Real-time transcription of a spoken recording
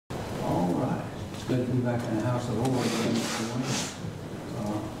good to be back in the house of the Lord again this morning.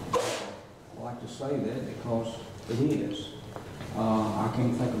 I like to say that because it is. I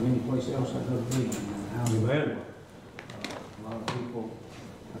can't think of any place else I'd rather be than the house of the Lord. A lot of people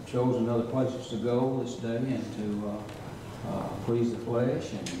have chosen other places to go this day and to please the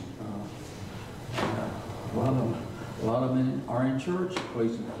flesh, and a lot of them are in church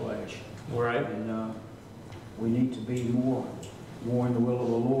pleasing the flesh. Right. And we need to be more in the will of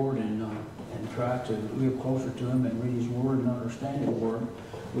the Lord, and try to live closer to Him and read His Word and understand His Word.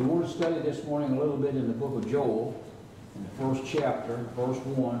 We want to study this morning a little bit in the book of Joel, in the first chapter, verse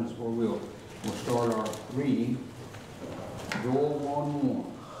 1 is where we'll start our reading. Joel 1:1.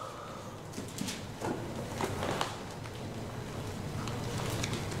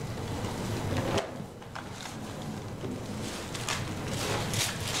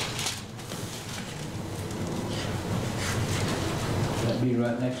 That'd be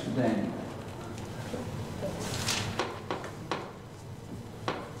right next to Daniel.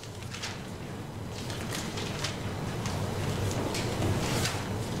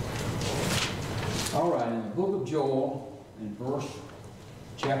 All right, in the book of Joel, in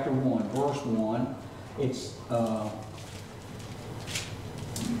chapter 1, verse 1, it's,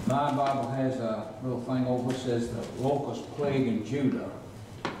 my Bible has a little thing over it that says the locust plague in Judah.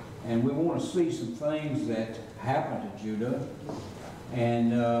 And we want to see some things that happened to Judah,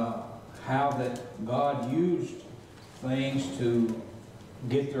 and how that God used things to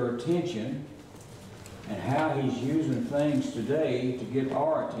get their attention, and how He's using things today to get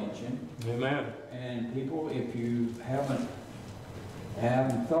our attention. Amen. And people, if you haven't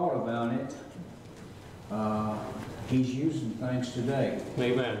thought about it, He's using things today.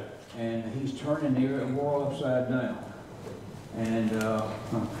 Amen. And He's turning the world upside down. And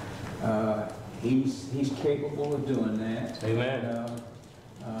He's capable of doing that. Amen.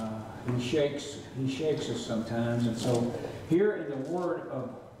 And, He shakes us sometimes. And so here in the word of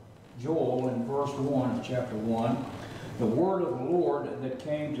Joel in verse 1 of chapter 1, the word of the Lord that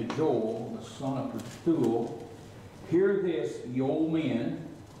came to Joel, the son of Pethuel, hear this, ye old men,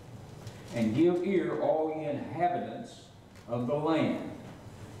 and give ear, all ye inhabitants of the land.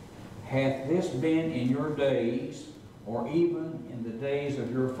 Hath this been in your days, or even in the days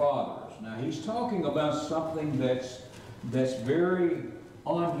of your fathers? Now he's talking about something that's very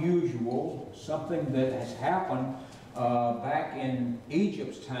unusual, something that has happened back in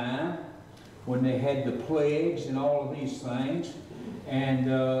Egypt's time, when they had the plagues and all of these things. And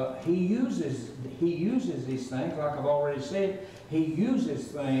he uses these things, like I've already said, he uses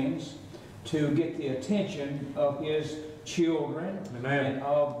things to get the attention of his children. Amen. And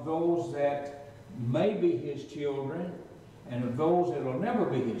of those that may be his children, and of those that will never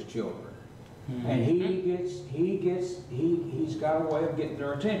be his children. Mm-hmm. And he's got a way of getting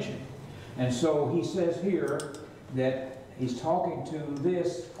their attention. And so he says here that he's talking to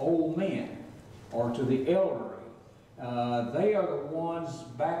this old men, or to the elderly. They are the ones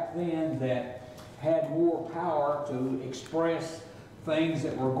back then that had more power to express things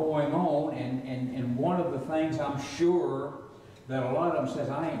that were going on, and one of the things I'm sure that a lot of them says,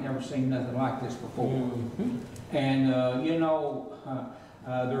 I ain't never seen nothing like this before. Mm-hmm. And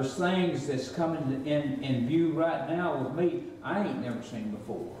there's things that's coming in view right now with me I ain't never seen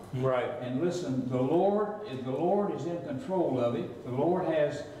before. Right. And listen, the Lord is in control of it. The Lord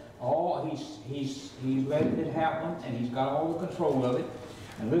has he's letting it happen, and He's got all the control of it.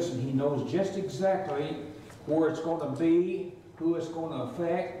 And listen, He knows just exactly where it's going to be, who it's going to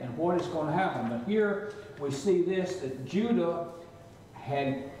affect, and what is going to happen. But here we see this, that Judah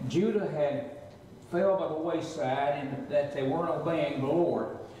had fell by the wayside, and that they weren't obeying the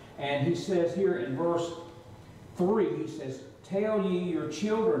Lord. And he says here in verse 3, he says, tell ye your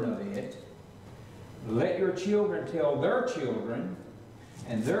children of it, let your children tell their children,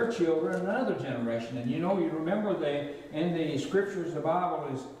 and their children another generation. And you remember in the scriptures, the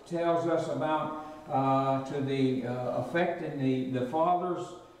Bible tells us about affecting the father's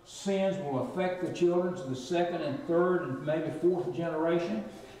sins will affect the children to the second and third and maybe fourth generation.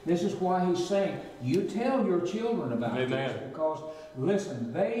 This is why he's saying, you tell your children about this, because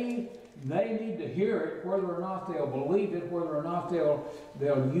listen, they need to hear it, whether or not they'll believe it, whether or not they'll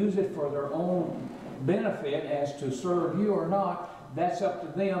use it for their own benefit as to serve you or not. That's up to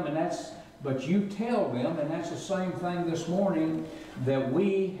them, but you tell them, and that's the same thing this morning that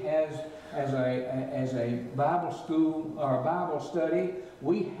we as a Bible school or a Bible study,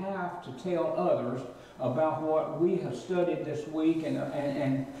 we have to tell others about what we have studied this week, and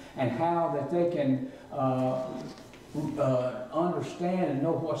how that they can understand and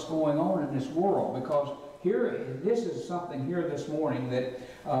know what's going on in this world. Because here, this is something here this morning that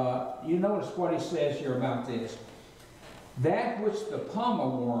You notice what he says here about this. That which the palmer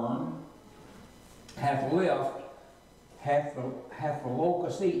worm hath left, hath the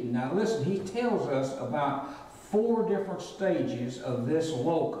locust eaten. Now listen, he tells us about 4 different stages of this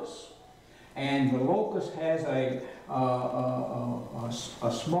locust. And the locust has a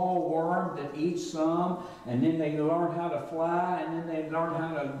small worm that eats some, and then they learn how to fly, and then they learn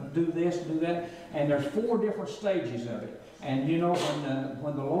how to do this, do that. And there's 4 different stages of it. And you know,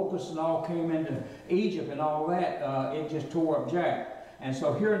 when the locusts and all came into Egypt and all that, it just tore up Jack. And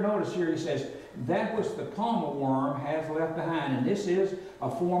so here, notice here, he says, that which the palmer worm hath left behind. And this is a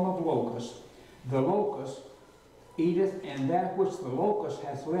form of locust. The locust eateth, and that which the locust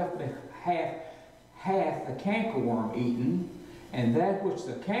hath left hath the cankerworm eaten, and that which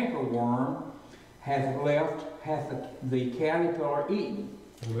the cankerworm hath left hath the caterpillar eaten.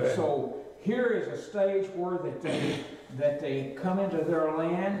 Amen. So here is a stage where that they come into their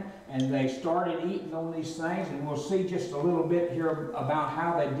land and they started eating on these things, and we'll see just a little bit here about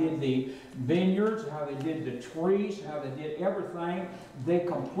how they did the vineyards, how they did the trees, how they did everything. They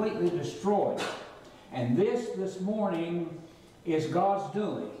completely destroyed. And this morning is God's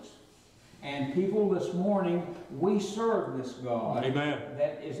doings. And people this morning, we serve this God. Amen.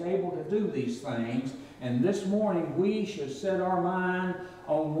 That is able to do these things. And this morning we should set our mind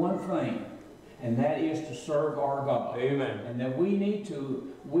on one thing, and that is to serve our God. Amen. And that we need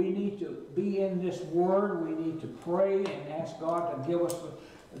to be in this Word. We need to pray and ask God to give us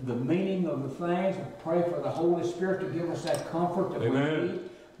the meaning of the things, and pray for the Holy Spirit to give us that comfort that Amen. We need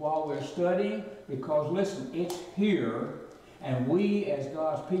while we're studying. Because listen, it's here. And we, as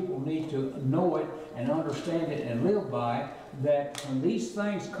God's people, need to know it and understand it and live by it, that when these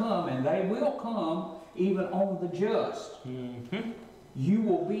things come, and they will come even on the just, you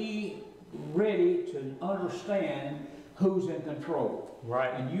will be ready to understand who's in control.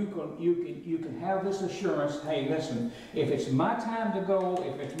 Right. And you can have this assurance, hey, listen, if it's my time to go,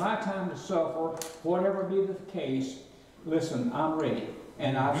 if it's my time to suffer, whatever be the case, listen, I'm ready.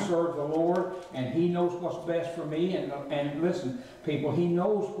 And I've served the Lord, and He knows what's best for me. And listen, people, He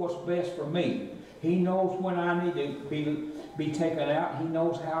knows what's best for me. He knows when I need to be taken out. He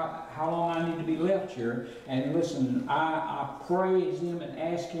knows how long I need to be left here. And listen, I praise Him and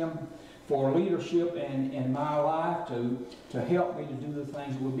ask Him for leadership in my life to help me to do the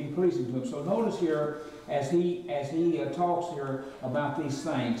things that would be pleasing to Him. So notice here, as he talks here about these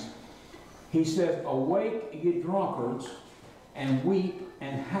things, he says, awake, ye drunkards, and weep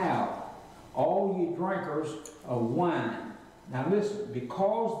and howl, all ye drinkers of wine. Now listen,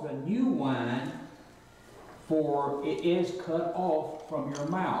 because the new wine, for it is cut off from your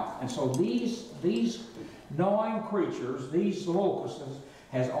mouth. And so these gnawing creatures, these locusts,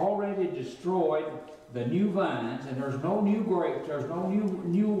 has already destroyed the new vines, and there's no new grapes, there's no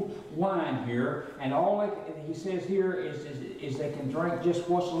new wine here, and all he says here is they can drink just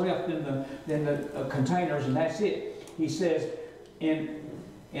what's left in the containers, and that's it. He says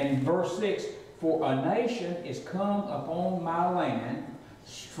in verse 6, for a nation is come upon my land,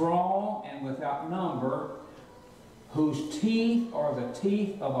 strong and without number, whose teeth are the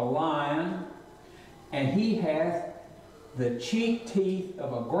teeth of a lion, and he hath the cheek teeth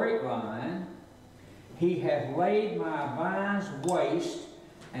of a great lion. He hath laid my vines waste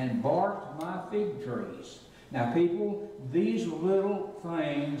and barked my fig trees. Now people, these little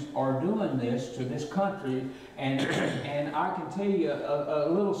things are doing this to this country, and I can tell you a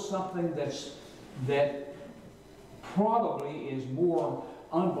little something that probably is more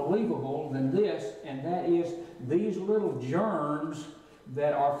unbelievable than this, and that is these little germs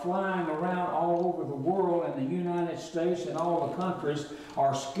that are flying around all over the world, and the United States and all the countries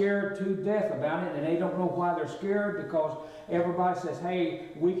are scared to death about it, and they don't know why they're scared, because everybody says, hey,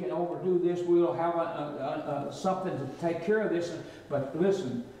 we can overdo this, we'll have something to take care of this. But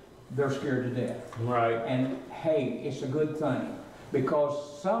listen, they're scared to death. Right. And hey, it's a good thing,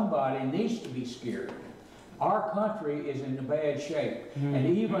 because somebody needs to be scared. Our country is in bad shape.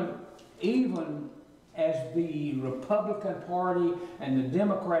 And even as the Republican Party and the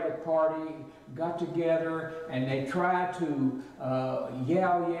Democratic Party got together and they tried to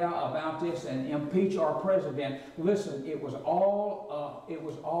yell about this and impeach our president, listen, it was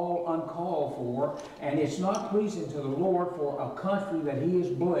all uncalled for, and it's not pleasing to the Lord for a country that He is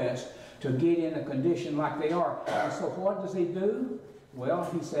blessed to get in a condition like they are. And so what does He do? Well,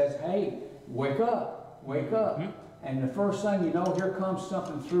 He says, hey, wake up, wake up. And the first thing you know, here comes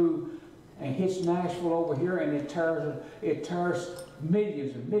something through and hits Nashville over here, and it tears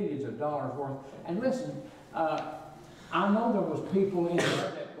millions and millions of dollars worth. And listen, I know there was people in there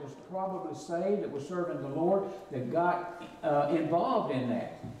that probably saved, that was serving the Lord, that got involved in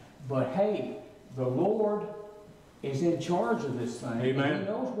that. But hey, the Lord is in charge of this thing. Amen.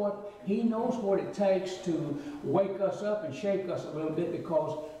 He knows what it takes to wake us up and shake us a little bit,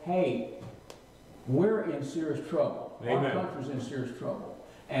 because hey, we're in serious trouble. Amen. Our country's in serious trouble.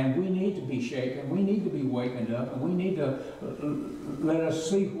 And we need to be shaken, we need to be wakened up, and we need to let us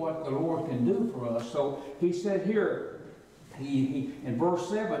see what the Lord can do for us. So he said here, in verse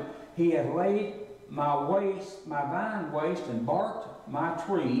 7, he hath laid my vine waste, and barked my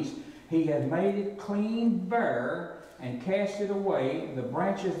trees. He hath made it clean bare, and cast it away. The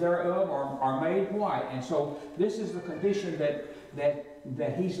branches thereof are made white. And so this is the condition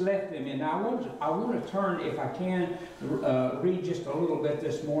that he's left them in. Now I want to turn, if I can, read just a little bit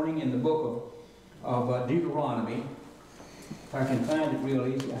this morning in the book of Deuteronomy. If I can find it real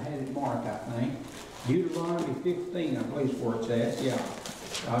easy. I had it marked, I think. Deuteronomy 15, I believe is where it's at. Yeah.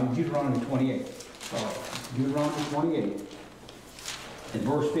 Deuteronomy 28. Sorry. Deuteronomy 28. In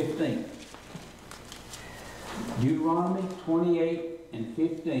verse 15. Deuteronomy 28 and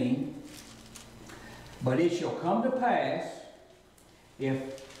 15. But it shall come to pass,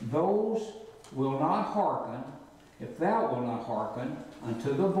 if those will not hearken, if thou wilt not hearken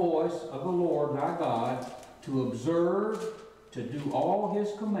unto the voice of the Lord thy God, to observe, to do all his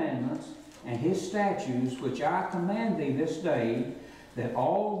commandments and his statutes, which I command thee this day, that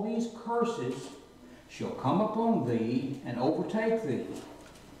all these curses shall come upon thee and overtake thee.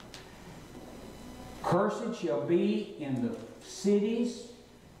 Cursed shall be in the cities,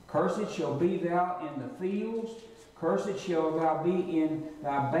 cursed shall be thou in the fields, cursed shall thou be in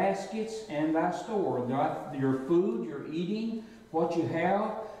thy baskets and thy store. Your food, your eating, what you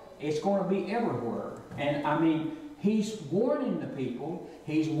have, it's going to be everywhere. And I mean, he's warning the people.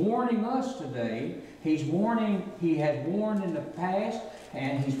 He's warning us today. He has warned in the past,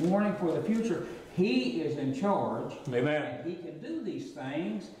 and he's warning for the future. He is in charge. Amen. And he can do these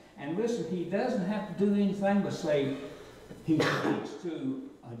things. And listen, he doesn't have to do anything but say, he speaks to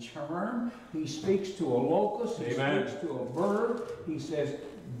a germ, he speaks to a locust, he Amen. speaks to a bird, he says,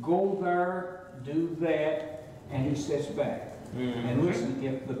 go there, do that, and he sits back. Mm-hmm. And listen,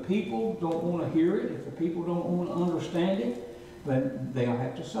 if the people don't want to hear it, if the people don't want to understand it, then they'll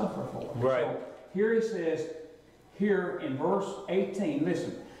have to suffer for it. Right. So here he says, here in verse 18,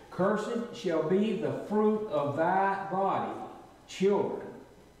 listen, cursed shall be the fruit of thy body, children,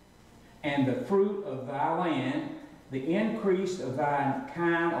 and the fruit of thy land, the increase of thy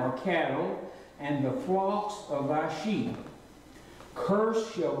kine or cattle, and the flocks of thy sheep.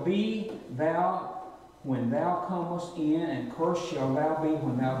 Cursed shall be thou when thou comest in, and cursed shall thou be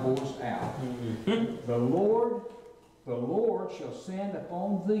when thou goest out. Mm-hmm. The Lord shall send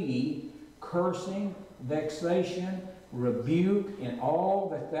upon thee cursing, vexation, rebuke, in all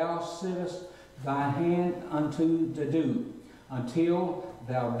that thou sittest thy hand unto to do, until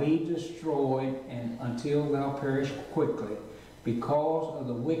thou be destroyed, and until thou perish quickly, because of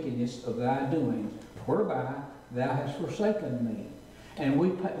the wickedness of thy doings, whereby thou hast forsaken me. And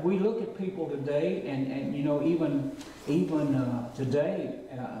we look at people today, and you know, even today,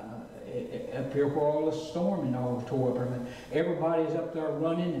 up here where all this storm and all the tore up, everybody's up there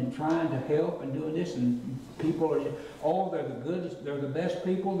running and trying to help and doing this, and people are, they're the goodest, they're the best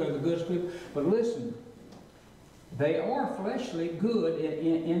people, they're the goodest people. But listen, they are fleshly good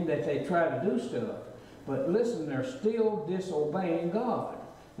in that they try to do stuff. But listen, they're still disobeying God.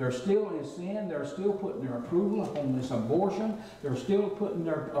 They're still in sin. They're still putting their approval upon this abortion. They're still putting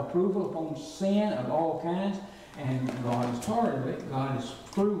their approval upon sin of all kinds. And God is tired of it. God is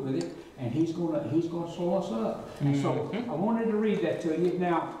through with it. And He's going to slow us up. Mm-hmm. And so I wanted to read that to you.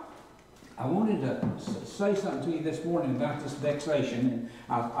 Now, I wanted to say something to you this morning about this vexation. And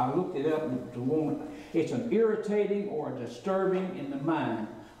I looked it up. It's an irritating or disturbing in the mind,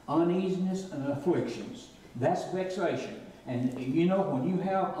 uneasiness and afflictions. That's vexation. And you know, when you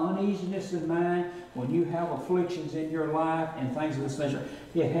have uneasiness in mind, when you have afflictions in your life and things of this nature,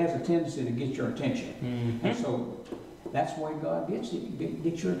 it has a tendency to get your attention. Mm-hmm. And so that's why God gets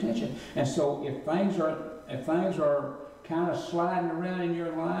your attention. And so if things are kind of sliding around in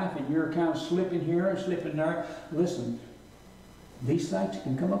your life and you're kind of slipping here and slipping there, listen, these things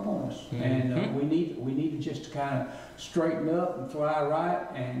can come upon us. Mm-hmm. And we need to just kind of straighten up and fly right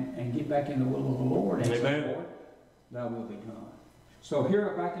and get back in the will of the Lord. And Amen. say, Lord, thy will be done. So here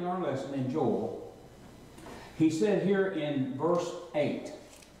back in our lesson in Joel, he said here in verse 8,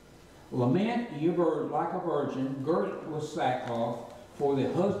 lament ye like a virgin, girded with sackcloth, for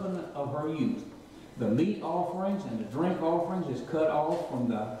the husband of her youth. The meat offerings and the drink offerings is cut off from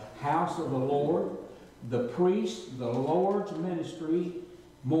the house of the Lord. The priest, the Lord's ministry,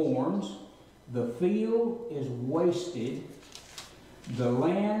 mourns, the field is wasted, the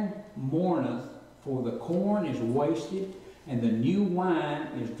land mourneth, for the corn is wasted, and the new wine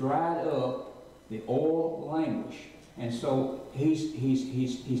is dried up, the oil languish. And so he's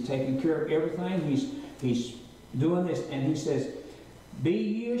taking care of everything. He's doing this, and he says, be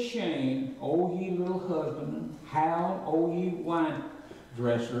ye ashamed, O ye little husbandmen, howl, O ye wine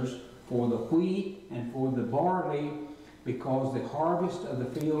dressers, for the wheat and for the barley, because the harvest of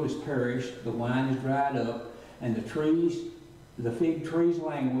the field is perished, the wine is dried up, and the fig trees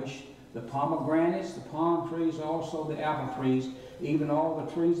languish, the pomegranates, the palm trees, also the apple trees, even all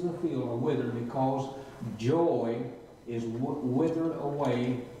the trees of the field are withered, because joy is withered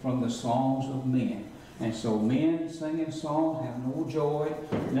away from the songs of men. And so men singing songs have no joy,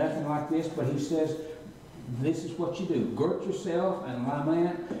 nothing like this, but he says, this is what you do. Girt yourself and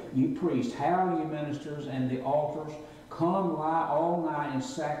lament, you priests. Howl, you ministers, and the altars. Come lie all night in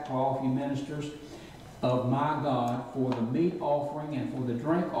sackcloth, you ministers of my God, for the meat offering and for the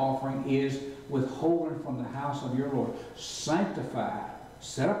drink offering is withholden from the house of your Lord. Sanctify,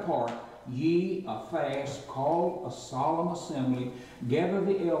 set apart, ye a fast, call a solemn assembly, gather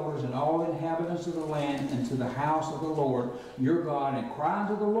the elders and all inhabitants of the land into the house of the Lord your God, and cry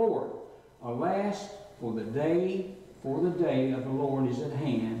unto the Lord, alas, for the day of the Lord is at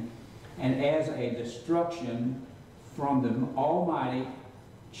hand, and as a destruction from the Almighty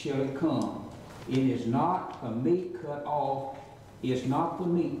shall it come. It is not the meat cut off,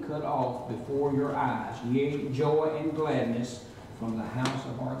 before your eyes, yea, joy and gladness from the house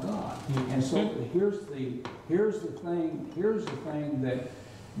of our God. And so here's the thing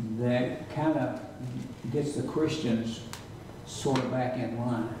that kind of gets the Christians sort of back in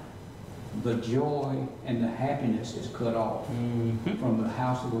line. The joy and the happiness is cut off from the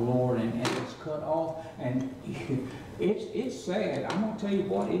house of the Lord, and it's cut off, and it's sad. I'm going to tell you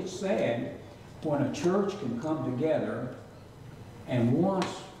what, it's sad when a church can come together and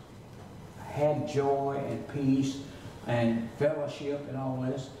once had joy and peace and fellowship and all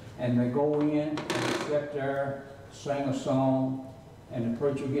this, and they go in and sit there, sing a song, and the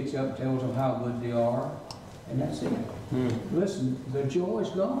preacher gets up and tells them how good they are, and that's it. Listen, the joy is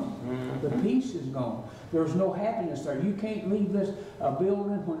gone. The peace is gone. There's no happiness there. You can't leave this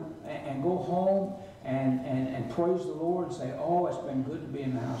building and go home and praise the Lord and say, oh, it's been good to be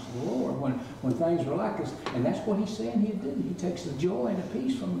in the house of the Lord when things are like this. And that's what he's saying he did. He takes the joy and the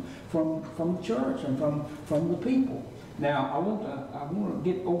peace from the church and from the people. Now, I want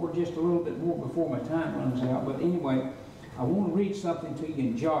to get over just a little bit more before my time runs out. But anyway, I want to read something to you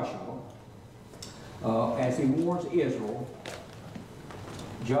in Joshua. As he warns Israel,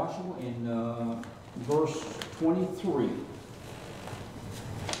 Joshua in verse 23.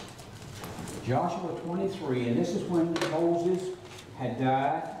 Joshua 23, and this is when Moses had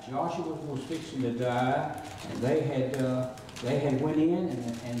died. Joshua was fixing to die, and they had went in,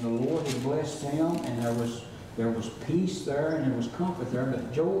 and the Lord had blessed them, and there was peace there, and there was comfort there. But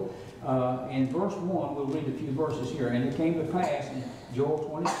in verse 1, we'll read a few verses here, and it came to pass in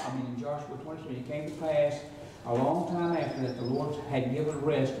Joshua 23, it came to pass a long time after that the Lord had given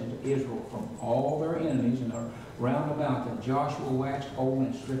rest unto Israel from all their enemies and round about that Joshua waxed old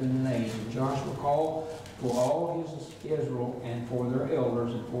and stricken in age. And Joshua called for all his Israel and for their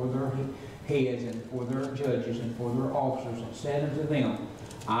elders and for their heads and for their judges and for their officers, and said unto them,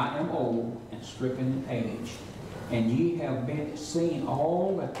 I am old and stricken in age, and ye have seen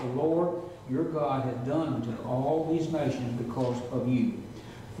all that the Lord your God hath done unto all these nations because of you.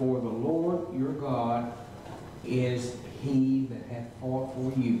 For the Lord your God is he that hath fought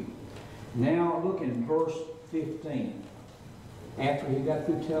for you. Now look in verse 15. After he got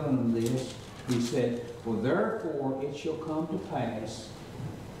through telling them this, he said, for therefore it shall come to pass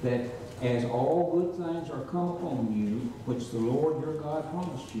that as all good things are come upon you, which the Lord your God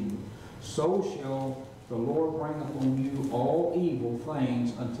promised you, so shall the Lord bring upon you all evil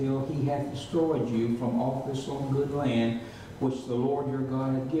things until he hath destroyed you from off this own good land, which the Lord your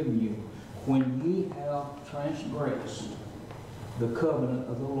God hath given you, when ye have transgressed the covenant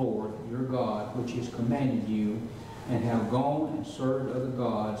of the Lord your God, which is commanded you, and have gone and served other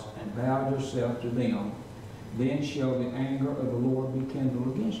gods, and bowed yourself to them, then shall the anger of the Lord be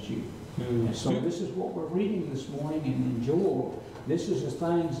kindled against you. And so this is what we're reading this morning in Joel. This is the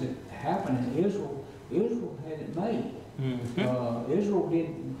things that happened in Israel. Israel had it made. Israel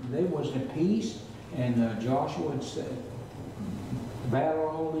they was in peace, and Joshua had battled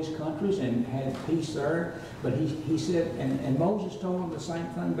all these countries and had peace there. But he said, and Moses told him the same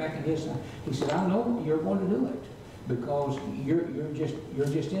thing back in his time. He said, I know you're going to do it, because you're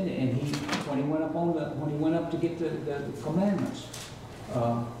just in it. And when he went up to get the commandments,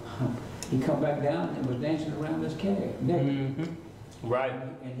 he come back down and was dancing around this cave naked. Mm-hmm. Right.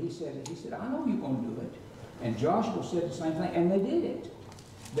 And he said, I know you're going to do it. And Joshua said the same thing, and they did it.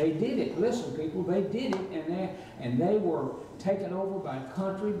 They did it. Listen, people, they did it, and they were taken over by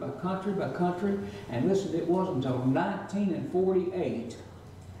country, by country, by country. And listen, it wasn't until 1948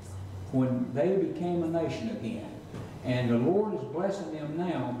 when they became a nation again. And the Lord is blessing them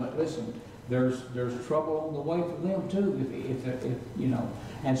now, but listen, there's trouble on the way for them too, if you know.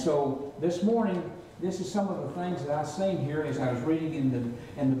 And so this morning, this is some of the things that I seen here as I was reading in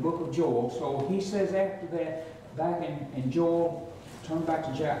the book of Joel. So he says after that, back in Joel, turn back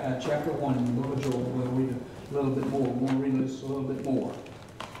to chapter 1 in the book of Joel. We'll read a little bit more. We'll read this a little bit more.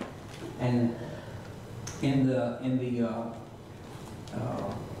 And in the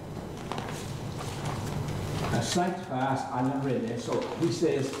sanctify, I never read that. So he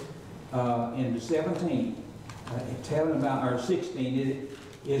says in the 17, telling about, or 16,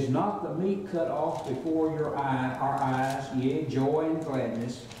 is not the meat cut off before our eyes, yea, joy and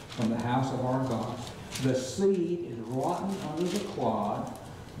gladness from the house of our God? The seed is rotten under the clod,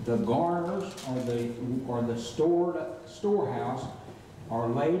 the garners or the storehouse are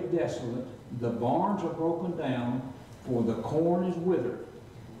laid desolate, the barns are broken down, for the corn is withered.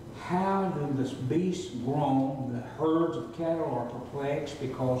 How do the beasts groan? The herds of cattle are perplexed,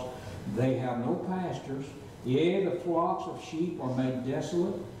 because they have no pastures. Yea, the flocks of sheep are made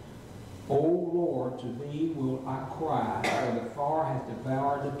desolate. O Lord, to thee will I cry, for the fire hath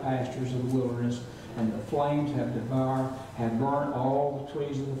devoured the pastures of the wilderness, and the flames have burnt all the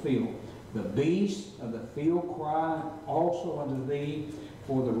trees of the field. The beasts of the field cry also unto thee,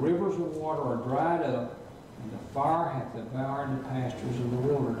 for the rivers of water are dried up, and the fire hath devoured the pastures of the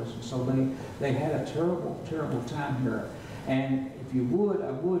wilderness. And so they had a terrible, terrible time here. And if you would,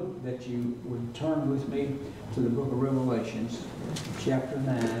 I would that you would turn with me to the book of Revelations, chapter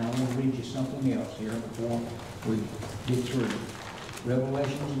 9. I want to read you something else here before we get through.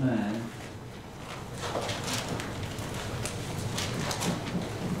 Revelations 9.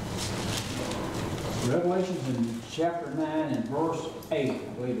 Revelations in chapter 9 and verse 8, I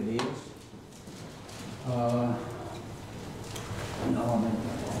believe it is. No, I'm in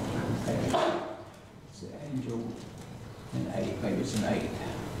it's the angel in 8, maybe it's in 8.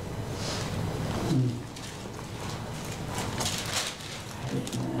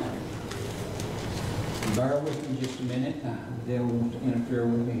 Bear with me just a minute. The devil wants to interfere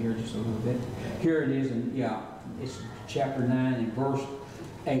with me here just a little bit. Here it is, and yeah, it's chapter 9 and verse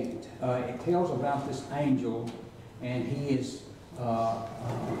 8. It tells about this angel, and he is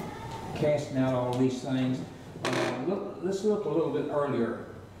casting out all these things. Let's look a little bit earlier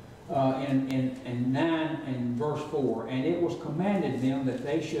in 9 and verse 4. And it was commanded them that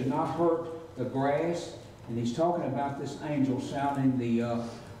they should not hurt the grass. And he's talking about this angel sounding the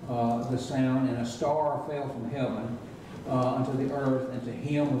sound, and a star fell from heaven unto the earth, and to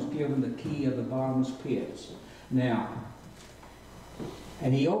him was given the key of the bottomless pits. Now,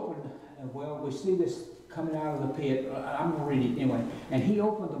 and he opened, well, we see this coming out of the pit. I'm going to read it anyway. And he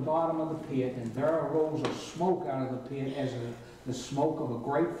opened the bottom of the pit, and there arose a smoke out of the pit as the smoke of a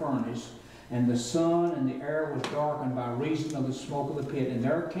great furnace. And the sun and the air was darkened by reason of the smoke of the pit. And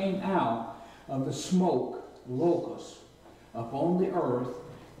there came out of the smoke locusts upon the earth,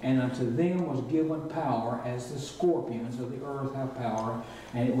 and unto them was given power, as the scorpions of the earth have power.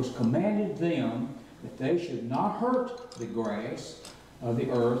 And it was commanded them that they should not hurt the grass of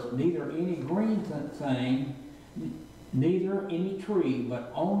the earth, neither any green thing, neither any tree,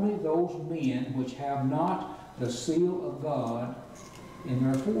 but only those men which have not the seal of God in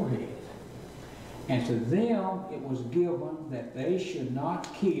their forehead. And to them it was given that they should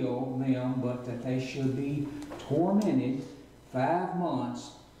not kill them, but that they should be tormented 5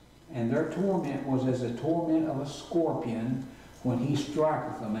 months. And their torment was as the torment of a scorpion when he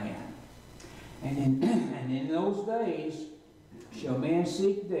striketh a man. And in those days shall man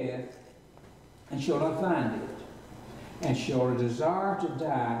seek death, and shall not find it, and shall desire to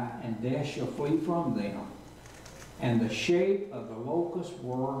die, and death shall flee from them. And the shape of the locusts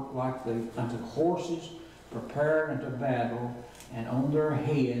were like unto horses prepared unto battle, and on their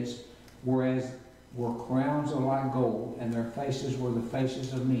heads were crowns of like gold, and their faces were the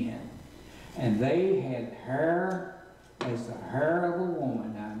faces of men. And they had hair as the hair of a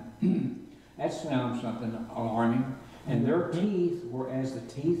woman. Now, that sounds something alarming. And their teeth were as the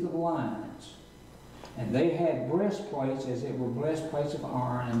teeth of lions. And they had breastplates as it were breastplates of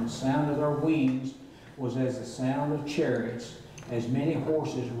iron, and the sound of their wings was as the sound of chariots, as many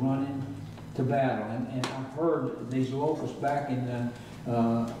horses running to battle. And I've heard these locusts back in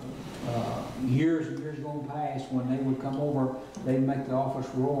the years and years gone past, when they would come over, they'd make the awful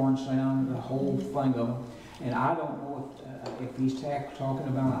roaring sound, the whole thing of them. And I don't know if he's talking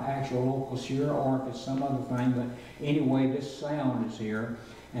about an actual locust here or if it's some other thing, but anyway, this sound is here.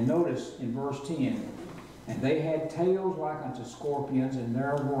 And notice in verse 10, and they had tails like unto scorpions, and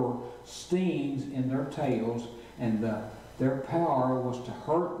there were stings in their tails, and their power was to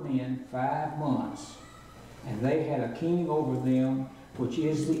hurt men 5 months. And they had a king over them, which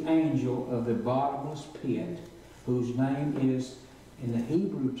is the angel of the bottomless pit, whose name is in the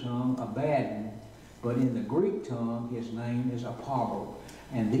Hebrew tongue Abaddon, but in the Greek tongue his name is Apollo.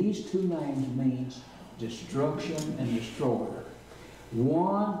 And these two names means destruction and destroyer.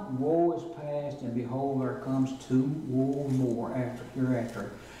 One woe is past, and behold, there comes 2 woes more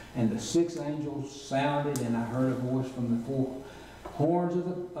hereafter. And the 6th angel sounded, and I heard a voice from the 4 horns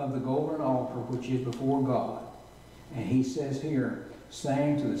of the golden altar, which is before God. And he says here,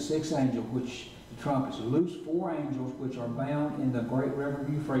 saying to the 6th angel, which the trumpets, loose 4 angels which are bound in the great river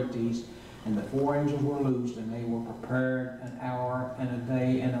Euphrates. And the 4 angels were loosed, and they were prepared an hour and a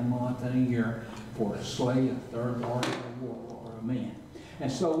day and a month and a year for to slay a third part of the world or of men.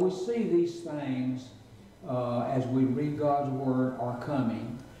 And so we see these things as we read God's word are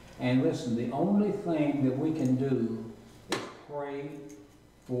coming. And listen, the only thing that we can do is pray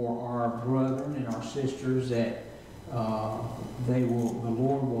for our brethren and our sisters that the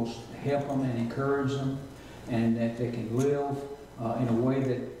Lord will help them and encourage them, and that they can live in a way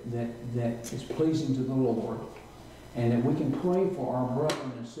that is pleasing to the Lord, and that we can pray for our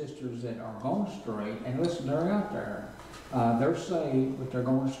brethren and sisters that are going astray. And listen, they're out there. They're saved, but they're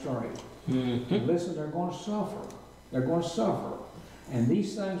going astray. And listen, they're going to suffer. They're going to suffer. And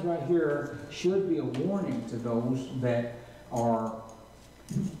these things right here should be a warning to those that are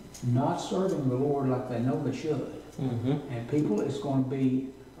not serving the Lord like they know they should. And people, it's going to be,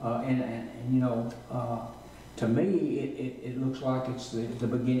 and you know, to me, it looks like it's the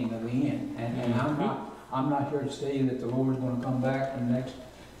beginning of the end. And I'm not here to say that the Lord is going to come back in the next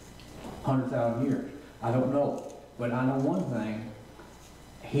 100,000 years. I don't know, but I know one thing.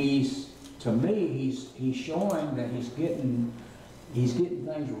 To me, he's showing that he's getting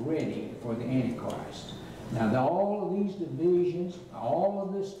things ready for the Antichrist. Now, all of these divisions, all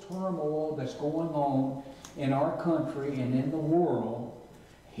of this turmoil that's going on in our country and in the world,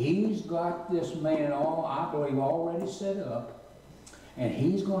 he's got this man I believe, already set up, and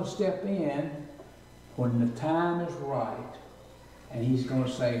he's going to step in when the time is right, and he's going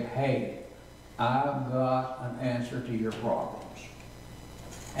to say, hey, I've got an answer to your problems.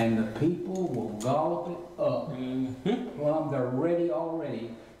 And the people will gallop it up. Plumb, they're ready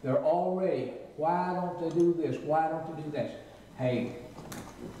already. They're already, why don't they do this? Why don't they do that? Hey,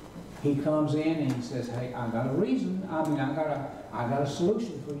 he comes in and he says, hey, I got a reason. I mean, I got a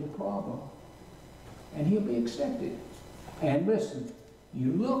solution for your problem. And he'll be accepted. And listen,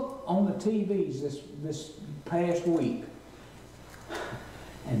 you look on the TVs this past week,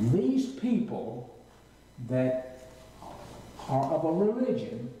 and these people that are of a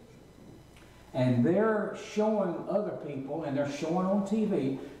religion, and they're showing other people, and they're showing on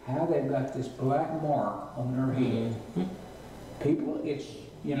TV how they've got this black mark on their head. People, it's,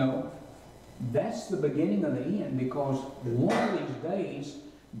 you know, that's the beginning of the end, because one of these days,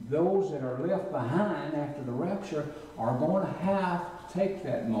 those that are left behind after the rapture are going to have to take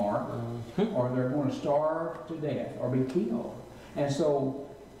that mark, or they're going to starve to death or be killed. And so,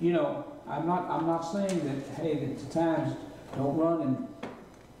 you know, I'm not saying that, hey, that the times don't run and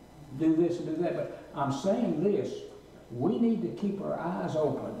do this and do that, but I'm saying this: we need to keep our eyes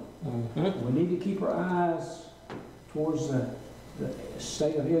open. We need to keep our eyes towards the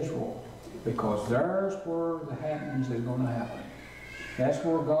state of Israel, because there's where the happenings is going to happen. That's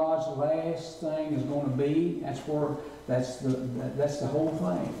where God's last thing is going to be. That's the whole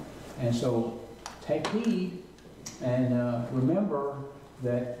thing. And so take heed, and remember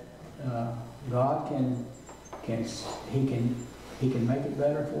that God can make it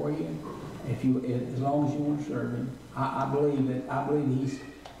better for you as long as you want to serve Him. I believe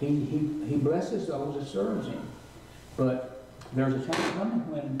He blesses those that serves Him. But there's a time coming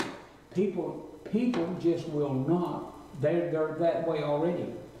when people just will not. They're that way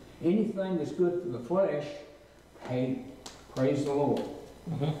already. Anything that's good for the flesh, hey, praise the Lord.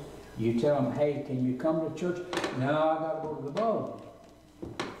 You tell them, hey, can you come to church? No, I got to go to the boat.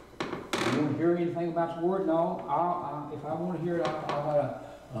 You want to hear anything about the Word? No. If I want to hear it,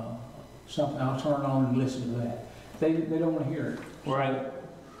 I'll turn it on and listen to that. They don't want to hear it. Right.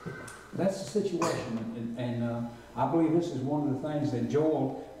 That's the situation, and I believe this is one of the things that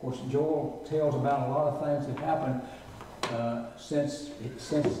Joel, of course, Joel tells about a lot of things that happened since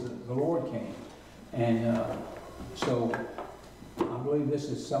the Lord came. And so I believe this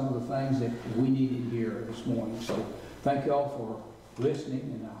is some of the things that we needed here this morning. So thank you all for listening,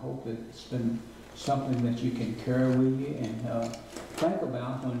 and I hope that it's been something that you can carry with you and think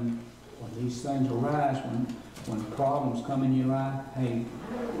about when these things arise, when problems come in your life. Hey,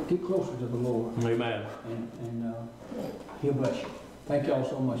 get closer to the Lord. Amen. And He'll bless you. Thank you all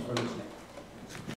so much for listening.